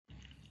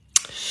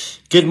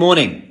Good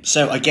morning.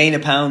 So I gain a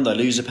pound, I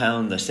lose a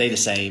pound, I stay the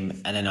same,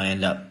 and then I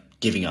end up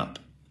giving up.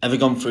 Ever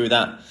gone through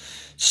that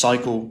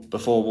cycle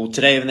before? Well,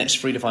 today, over the next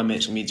 3 to 5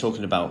 minutes, I'm going to be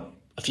talking about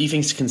a few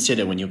things to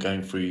consider when you're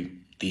going through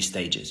these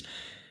stages.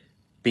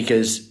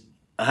 Because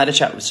I had a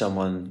chat with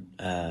someone,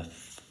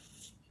 must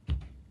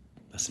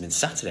have been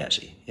Saturday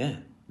actually. Yeah,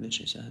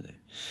 literally Saturday.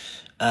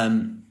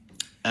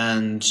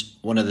 And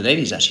one of the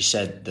ladies actually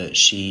said that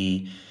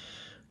she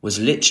was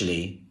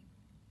literally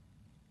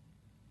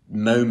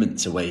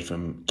moments away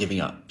from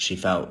giving up. She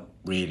felt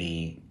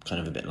really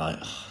kind of a bit like,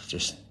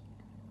 just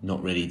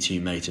not really too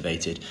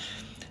motivated.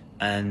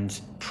 And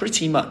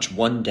pretty much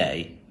one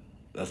day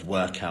of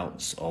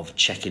workouts, of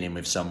checking in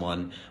with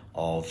someone,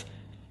 of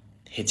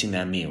hitting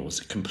their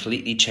meals,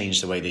 completely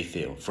changed the way they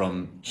feel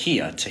from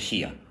here to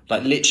here.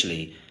 Like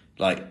literally,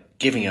 like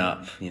giving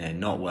up,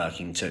 not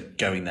working to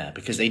going there,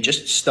 because they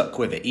just stuck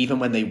with it, even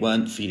when they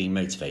weren't feeling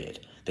motivated.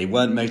 They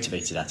weren't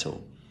motivated at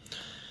all.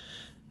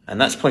 And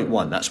that's point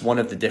one. That's one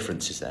of the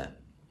differences there,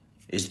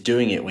 is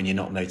doing it when you're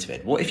not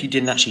motivated. What if you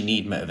didn't actually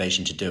need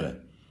motivation to do it?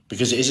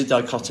 Because it is a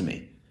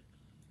dichotomy.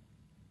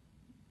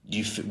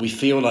 We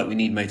feel like we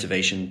need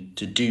motivation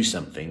to do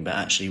something, but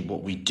actually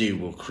what we do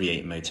will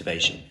create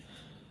motivation.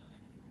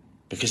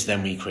 Because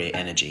then we create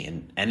energy.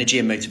 And energy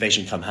and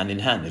motivation come hand in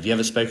hand. Have you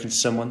ever spoken to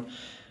someone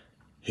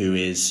who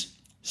is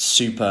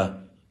super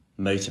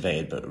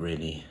motivated but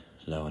really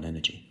low on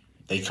energy?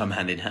 They come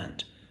hand in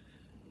hand.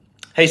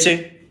 Hey,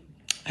 Sue.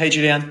 Hey,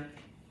 Julianne.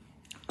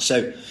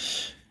 So,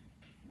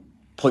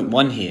 point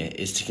one here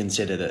is to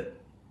consider that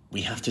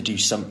we have to do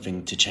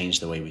something to change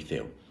the way we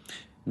feel.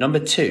 Number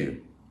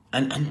two,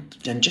 and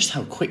just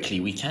how quickly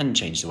we can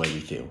change the way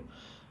we feel,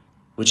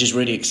 which is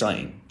really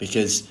exciting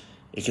because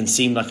it can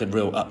seem like a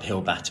real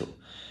uphill battle.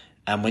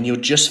 And when you're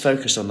just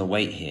focused on the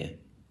weight here,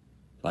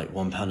 like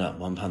 1 pound up,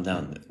 1 pound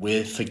down,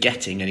 we're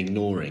forgetting and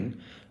ignoring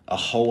a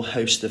whole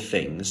host of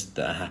things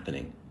that are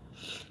happening.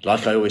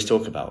 Like I always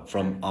talk about,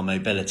 from our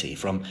mobility,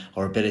 from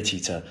our ability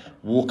to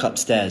walk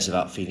upstairs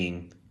without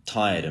feeling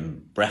tired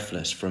and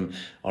breathless, from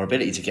our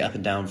ability to get up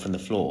and down from the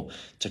floor,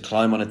 to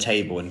climb on a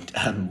table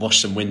and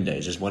wash some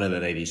windows, as one of the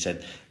ladies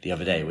said the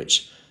other day,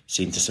 which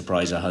seemed to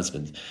surprise her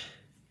husband,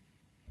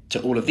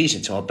 to all of these,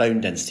 into our bone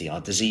density,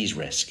 our disease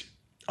risk,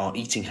 our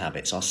eating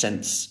habits, our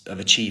sense of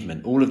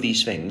achievement. All of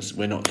these things,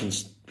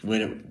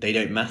 they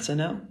don't matter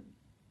now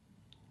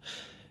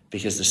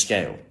because the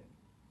scale.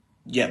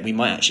 Yet we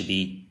might actually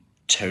be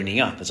toning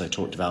up, as I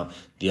talked about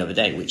the other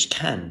day, which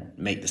can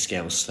make the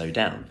scales slow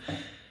down.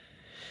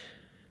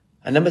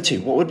 And number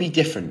two, what would be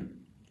different?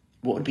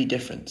 What would be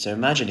different? So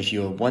imagine if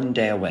you were 1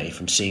 day away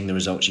from seeing the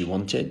results you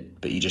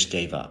wanted, but you just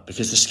gave up,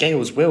 because the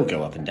scales will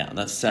go up and down.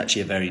 That's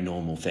actually a very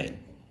normal thing,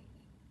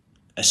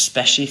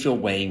 especially if you're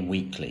weighing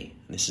weekly.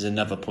 This is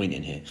another point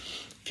in here.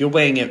 If you're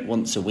weighing it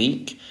once a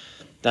week,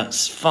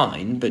 that's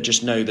fine, but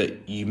just know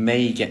that you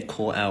may get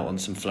caught out on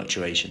some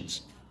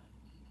fluctuations.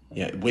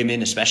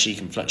 Women especially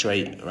can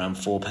fluctuate around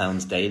 4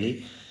 pounds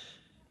daily,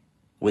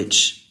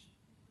 which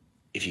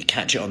if you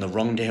catch it on the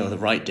wrong day or the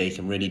right day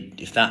can really,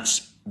 if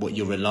that's what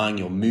you're relying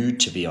your mood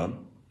to be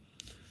on,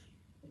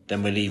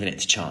 then we're leaving it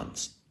to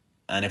chance.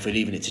 And if we're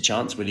leaving it to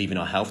chance, we're leaving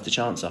our health to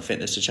chance, our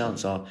fitness to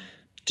chance, our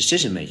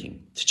decision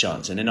making to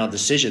chance. And then our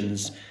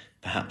decisions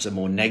perhaps are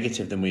more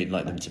negative than we'd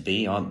like them to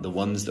be, aren't the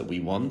ones that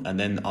we want. And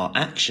then our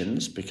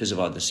actions, because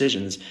of our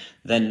decisions,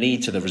 then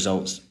lead to the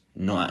results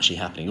not actually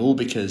happening, all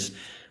because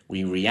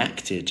we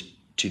reacted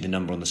to the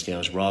number on the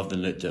scales rather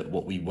than looked at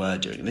what we were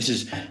doing. And this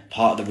is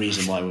part of the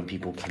reason why when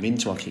people come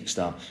into our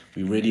Kickstart,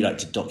 we really like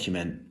to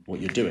document what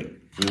you're doing.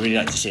 We really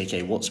like to say,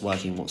 okay, what's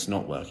working, what's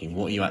not working,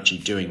 what are you actually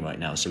doing right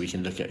now? So we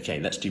can look at, okay,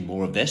 let's do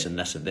more of this and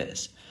less of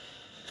this.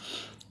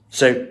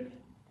 So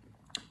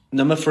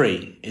number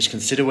three is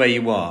consider where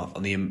you are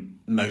on the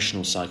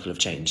emotional cycle of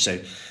change. So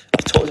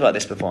I've talked about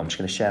this before. I'm just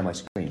going to share my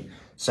screen.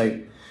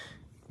 So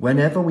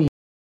whenever we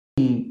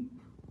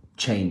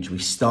change, we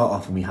start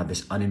off and we have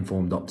this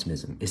uninformed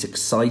optimism. It's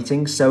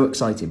exciting, so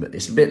exciting, but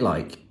it's a bit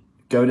like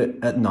going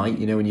at night,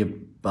 when you're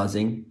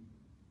buzzing,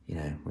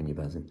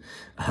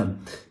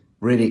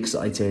 really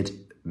excited.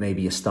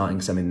 Maybe you're starting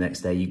something the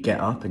next day. You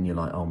get up and you're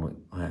like,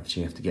 I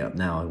actually have to get up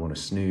now. I want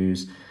to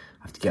snooze.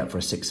 I have to get up for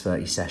a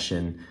 6:30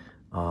 session.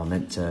 I'm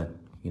meant to,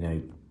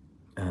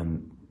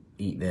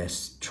 eat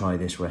this, try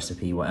this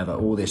recipe, whatever,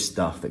 all this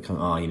stuff that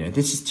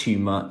this is too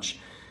much.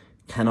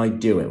 Can I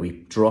do it?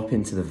 We drop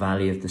into the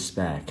valley of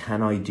despair.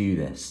 Can I do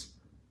this?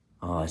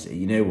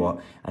 You know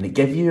what? And it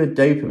gave you a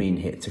dopamine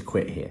hit to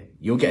quit here.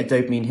 You'll get a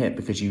dopamine hit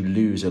because you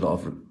lose a lot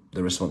of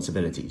the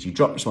responsibilities. You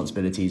drop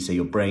responsibilities, so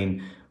your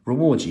brain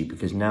rewards you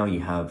because now you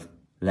have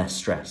less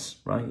stress,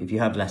 right? If you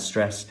have less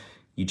stress,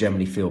 you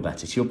generally feel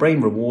better. So your brain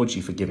rewards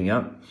you for giving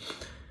up,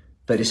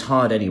 but it's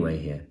hard anyway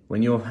here.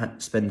 When you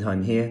spend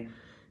time here,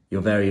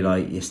 you're very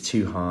like, it's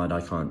too hard,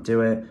 I can't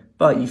do it.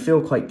 But you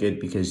feel quite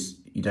good because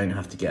you don't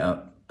have to get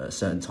up at a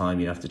certain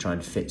time. You have to try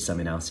and fit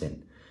something else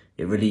in.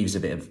 It relieves a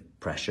bit of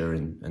pressure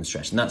and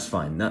stress, and that's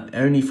fine. That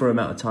only for an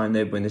amount of time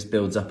though. When this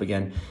builds up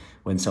again,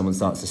 when someone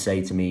starts to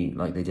say to me,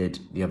 like they did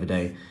the other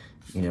day,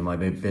 my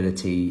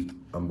mobility,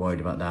 I'm worried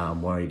about that,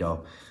 I'm worried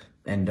I'll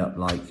end up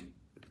like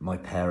my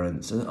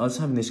parents. I was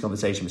having this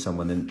conversation with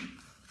someone,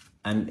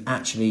 and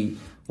actually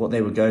what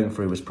they were going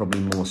through was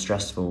probably more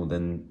stressful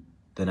than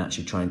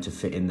actually trying to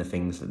fit in the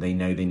things that they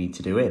know they need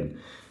to do in.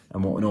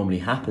 And what normally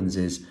happens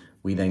is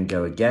we then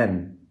go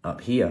again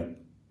up here,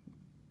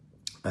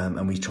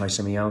 and we try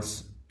something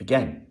else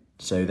again.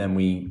 So then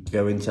we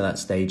go into that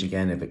stage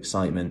again of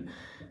excitement,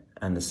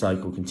 and the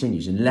cycle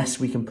continues unless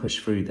we can push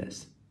through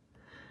this.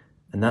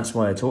 And that's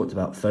why I talked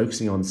about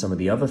focusing on some of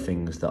the other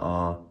things that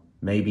are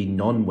maybe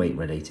non-weight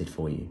related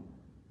for you.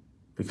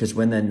 Because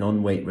when they're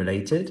non-weight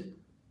related,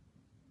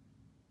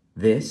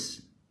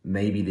 this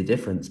may be the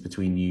difference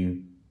between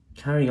you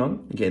carrying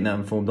on and getting that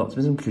informed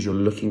optimism because you're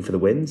looking for the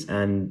wins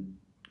and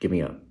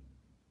giving up.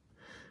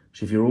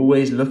 So if you're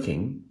always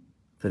looking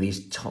for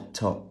these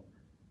top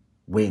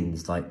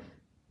wins, like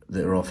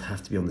that are off,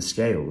 have to be on the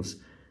scales,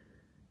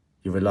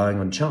 you're relying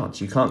on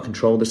chance. You can't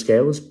control the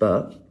scales,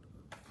 but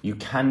you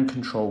can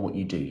control what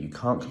you do. You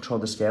can't control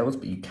the scales,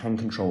 but you can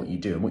control what you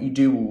do. And what you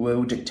do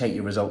will dictate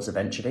your results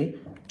eventually,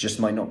 just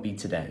might not be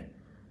today.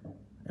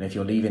 And if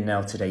you're leaving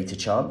now today to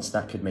chance,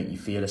 that could make you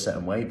feel a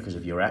certain way because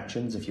of your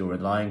actions, if you're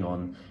relying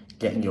on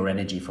getting your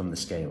energy from the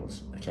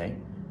scales, okay?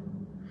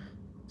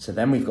 So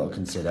then we've got to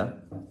consider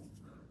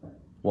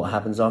what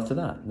happens after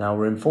that. Now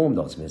we're informed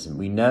optimism.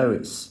 We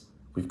know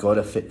we've got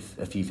to fit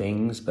a few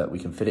things, but we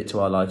can fit it to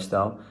our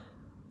lifestyle.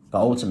 But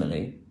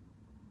ultimately,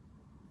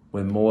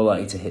 we're more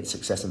likely to hit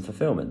success and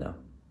fulfillment now.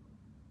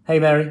 Hey,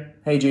 Mary.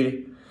 Hey,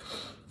 Julie.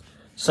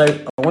 So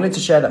I wanted to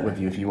share that with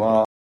you if you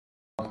are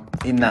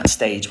in that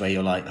stage where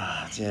you're like,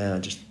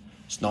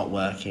 it's not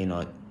working.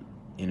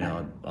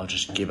 I'll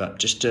just give up.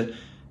 Just to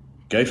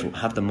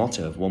have the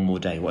motto of one more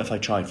day. What if I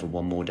tried for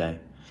one more day?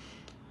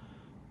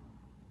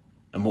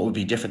 And what would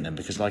be different then?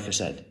 Because like I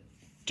said,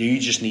 do you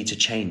just need to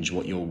change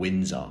what your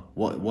wins are?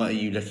 What are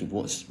you looking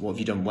for? What have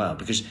you done well?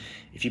 Because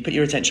if you put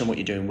your attention on what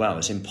you're doing well,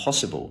 it's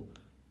impossible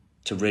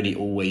to really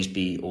always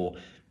be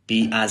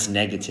as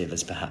negative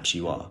as perhaps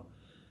you are.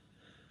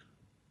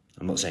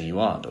 I'm not saying you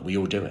are, but we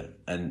all do it.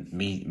 And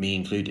me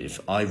included. If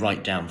I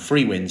write down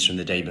 3 wins from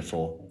the day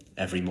before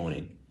every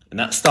morning, and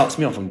that starts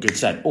me off on good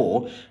set.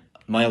 Or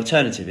my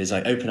alternative is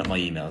I open up my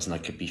emails and I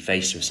could be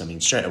faced with something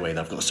straight away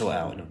that I've got to sort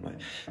out. And I'm like,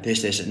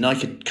 this. And I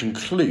could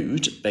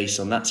conclude based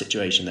on that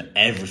situation that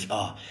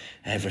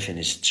everything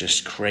is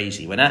just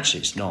crazy. When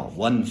actually it's not.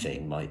 One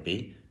thing might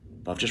be,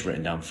 but I've just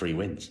written down 3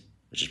 wins,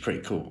 which is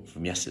pretty cool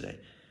from yesterday.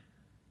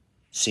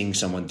 Seeing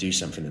someone do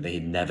something that they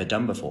had never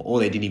done before, or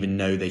they didn't even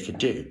know they could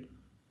do.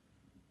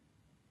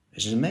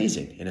 This is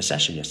amazing in a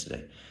session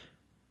yesterday.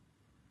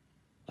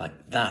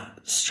 Like that,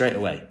 straight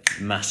away,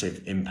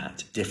 massive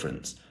impact,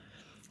 difference.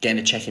 Getting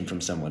a check-in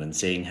from someone and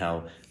seeing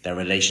how their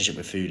relationship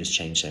with food has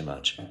changed so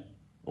much.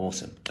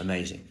 Awesome,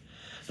 amazing.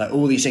 Like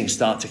all these things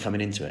start to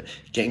coming into it.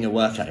 Getting a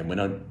workout in when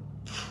I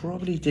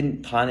probably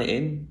didn't plan it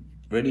in,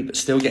 really, but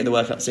still getting the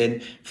workouts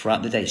in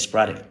throughout the day,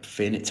 sporadic,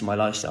 fitting it to my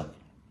lifestyle.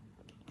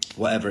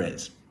 Whatever it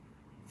is.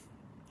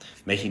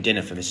 Making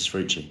dinner for Mrs.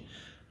 Frucci.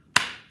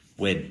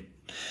 Win.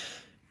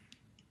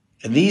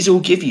 And these all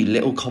give you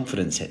little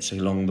confidence hits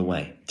along the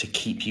way to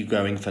keep you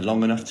going for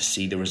long enough to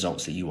see the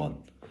results that you want.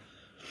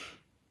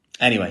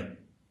 Anyway,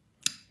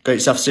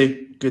 great stuff,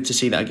 Sue. Good to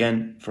see that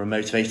again for a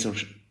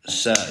motivational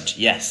surge.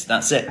 Yes,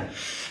 that's it.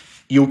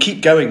 You'll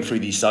keep going through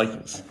these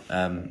cycles.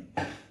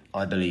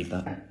 I believe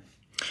that.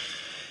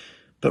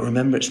 But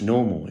remember, it's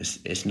normal.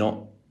 It's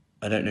not,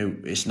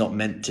 it's not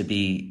meant to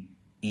be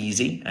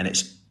easy, and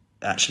it's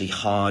actually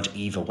hard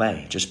either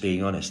way, just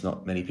being honest.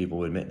 Not many people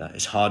will admit that.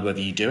 It's hard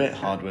whether you do it,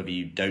 hard whether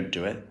you don't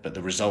do it, but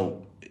the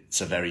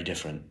results are very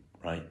different,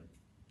 right?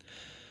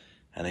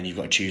 And then you've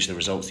got to choose the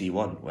results that you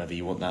want, whether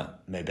you want that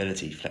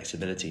mobility,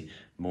 flexibility,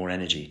 more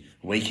energy,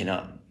 waking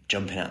up,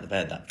 jumping out of the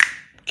bed, that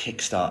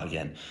kickstart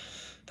again,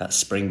 that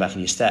spring back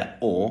in your step,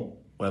 or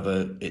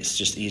whether it's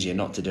just easier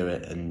not to do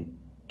it and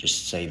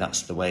just say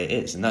that's the way it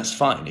is. And that's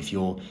fine if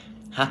you're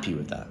happy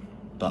with that.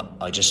 But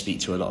I just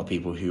speak to a lot of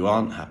people who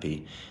aren't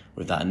happy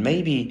with that, and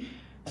maybe,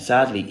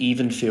 sadly,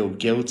 even feel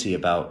guilty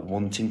about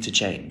wanting to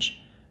change,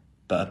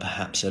 but are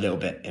perhaps a little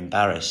bit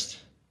embarrassed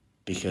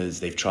because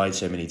they've tried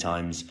so many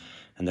times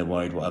and they're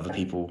worried what other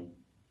people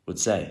would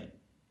say.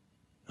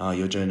 Oh,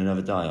 you're doing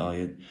another diet. Oh,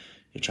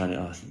 you're trying to.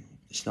 Oh,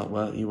 it's not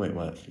work. You won't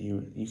work.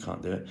 You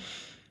can't do it.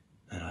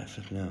 And I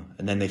feel no.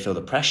 And then they feel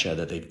the pressure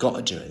that they've got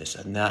to do it. This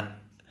and that.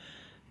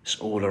 It's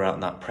all around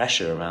that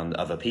pressure around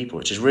other people,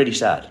 which is really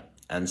sad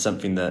and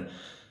something that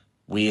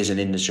we as an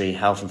industry,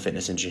 health and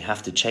fitness industry,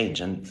 have to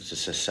change, and as a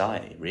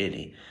society,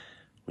 really.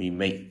 We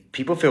make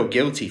people feel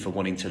guilty for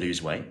wanting to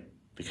lose weight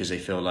because they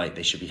feel like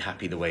they should be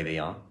happy the way they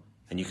are.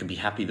 And you can be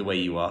happy the way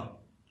you are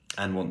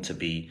and want to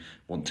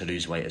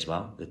lose weight as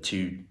well. The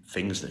two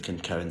things that can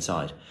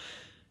coincide.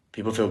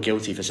 People feel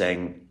guilty for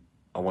saying,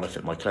 I want to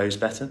fit my clothes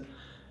better.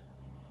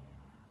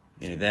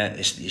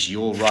 It's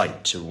your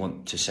right to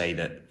want to say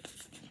that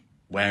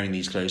wearing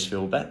these clothes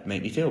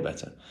make me feel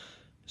better.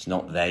 It's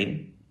not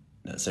vain.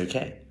 That's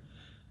okay.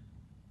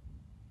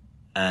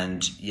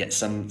 And yet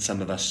some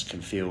of us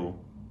can feel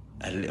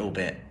a little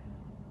bit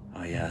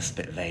oh yeah, that's a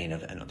bit vain, I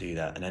better not do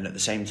that. And then at the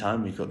same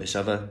time, we've got this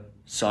other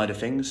side of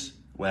things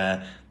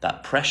where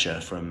that pressure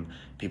from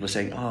people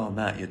saying, oh,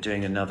 Matt, you're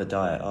doing another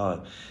diet.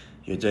 Oh,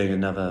 you're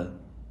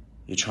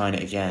trying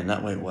it again.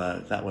 That won't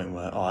work.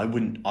 Oh,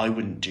 I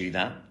wouldn't do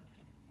that.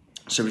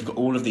 So we've got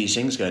all of these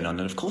things going on.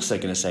 And of course they're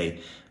going to say,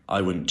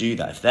 I wouldn't do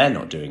that if they're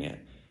not doing it.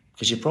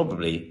 Because you're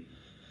probably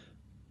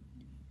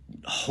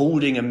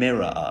holding a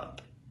mirror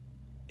up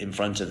in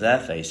front of their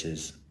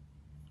faces,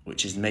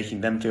 which is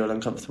making them feel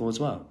uncomfortable as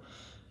well.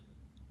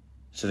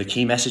 So the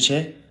key message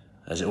here,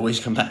 as it always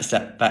comes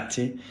back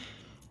to,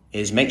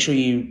 is make sure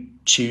you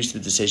choose the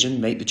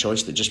decision, make the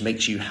choice that just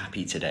makes you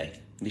happy today.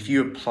 And if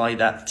you apply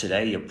that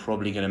today, you're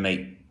probably going to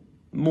make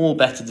more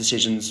better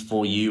decisions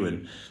for you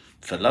and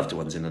for loved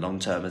ones in the long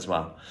term as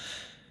well.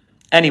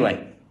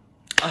 Anyway,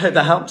 I hope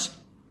that helps.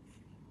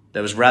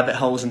 There was rabbit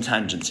holes and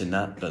tangents in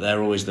that, but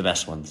they're always the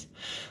best ones.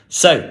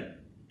 So,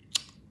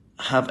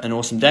 have an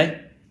awesome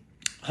day.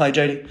 Hi,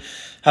 Jodie.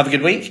 Have a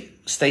good week.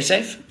 Stay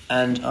safe,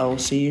 and I'll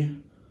see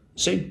you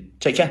soon.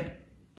 Take care.